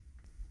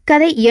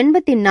கதை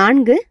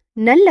 84.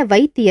 நல்ல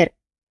வைத்தியர்.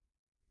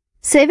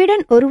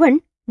 செவிடன் ஒருவன்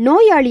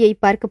நோயாளியை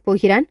பார்க்கப்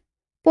போகிறான்.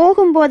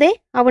 போகும்போதே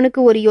அவனுக்கு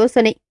ஒரு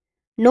யோசனை.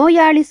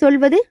 நோயாளி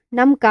சொல்வது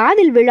நம்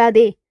காதில்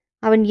விழாதே,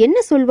 அவன் என்ன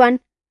சொல்வான்,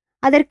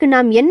 அதற்கு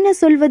நாம் என்ன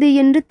சொல்வது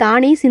என்று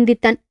தானே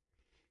சிந்தித்தான்.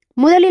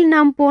 முதலில்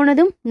நாம்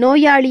போனதும்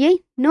நோயாளியை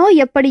நோய்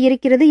எப்படி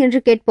இருக்கிறது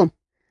என்று கேட்போம்.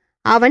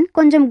 அவன்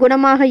கொஞ்சம்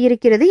குணமாக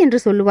இருக்கிறது என்று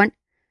சொல்லுவான்.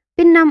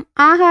 பின் நாம்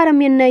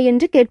ஆகாரம் என்ன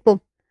என்று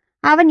கேட்போம்.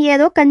 அவன்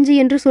ஏதோ கஞ்சி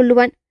என்று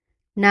சொல்லுவான்.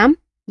 நாம்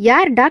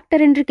யார்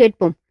டாக்டர் என்று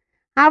கேட்போம்.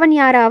 அவன்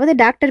யாராவது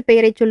டாக்டர்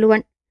பெயரை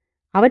சொல்லுவான்.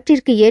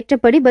 அவற்றிற்கு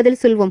ஏற்றபடி பதில்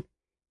சொல்வோம்.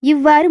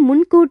 இவ்வாறு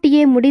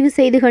முன்கூட்டியே முடிவு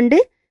செய்து கொண்டு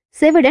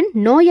செவிடன்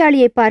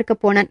நோயாளியை பார்க்க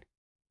போனான்.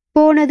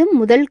 போனதும்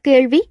முதல்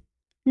கேள்வி,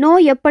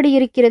 நோய் எப்படி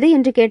இருக்கிறது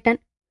என்று கேட்டான்.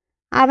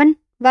 அவன்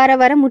வர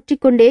வர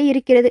முற்றிக்கொண்டே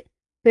இருக்கிறது,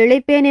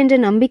 பிழைப்பேன் என்ற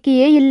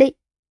நம்பிக்கையே இல்லை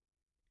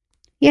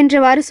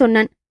என்றவாறு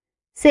சொன்னான்.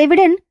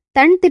 செவிடன்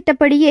தன்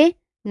திட்டப்படியே,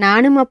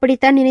 நானும்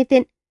அப்படித்தான்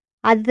நினைத்தேன்,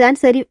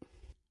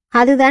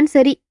 அதுதான்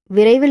சரி,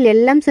 விரைவில்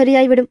எல்லாம்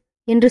சரியாய்விடும்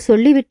என்று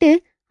சொல்லிவிட்டு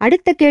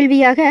அடுத்த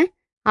கேள்வியாக,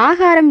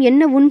 ஆகாரம்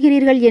என்ன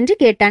உண்கிறீர்கள் என்று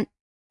கேட்டான்.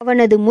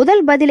 அவனது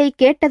முதல் பதிலை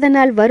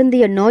கேட்டதனால்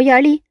வருந்திய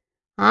நோயாளி,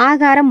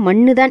 ஆகாரம்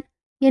மண்ணுதான்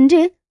என்று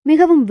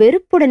மிகவும்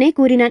வெறுப்புடனே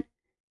கூறினான்.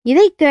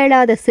 இதை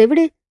கேளாத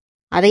செவிடு,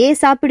 அதையே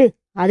சாப்பிடு,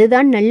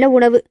 அதுதான் நல்ல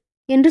உணவு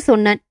என்று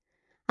சொன்னான்.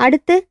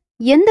 அடுத்து,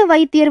 எந்த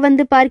வைத்தியர்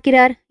வந்து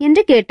பார்க்கிறார்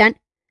என்று கேட்டான்.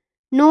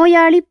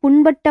 நோயாளி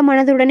புண்பட்ட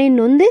மனதுடனே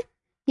நொந்து,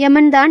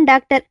 யமன்தான்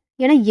டாக்டர்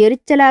என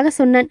எரிச்சலாக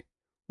சொன்னான்.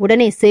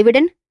 உடனே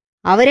செவிடன்,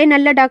 அவரே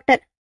நல்ல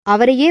டாக்டர்,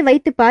 அவரையே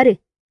வைத்து பாரு,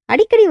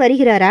 அடிக்கடி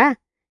வருகிறாரா,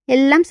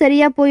 எல்லாம்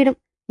சரியா போயிடும்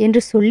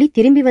என்று சொல்லி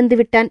திரும்பி வந்து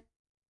விட்டான்.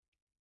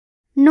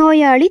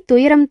 நோயாளி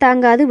துயரம்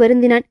தாங்காது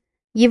வருந்தினான்.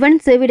 இவன்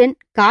செவிடன்,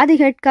 காது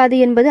கேட்காது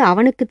என்பது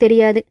அவனுக்கு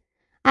தெரியாது.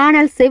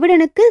 ஆனால்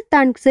செவிடனுக்கு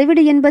தான்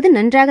செவிடு என்பது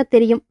நன்றாக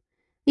தெரியும்.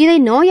 இதை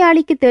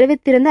நோயாளிக்கு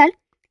தெரிவித்திருந்தால்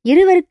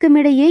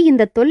இருவருக்குமிடையே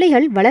இந்த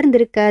தொல்லைகள்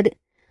வளர்ந்திருக்காது.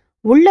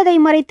 உள்ளதை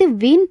மறைத்து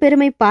வீண்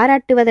பெருமை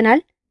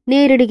பாராட்டுவதனால்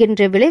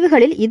நேரிடுகின்ற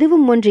விளைவுகளில்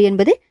இதுவும் ஒன்று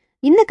என்பது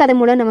இந்த கதை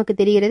மூலம் நமக்கு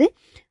தெரிகிறது.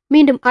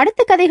 மீண்டும்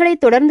அடுத்த கதைகளை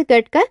தொடர்ந்து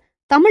கேட்க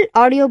தமிழ்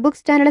ஆடியோ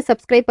புக்ஸ் சேனலை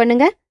சப்ஸ்கிரைப்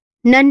பண்ணுங்க.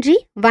 நன்றி,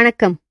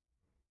 வணக்கம்.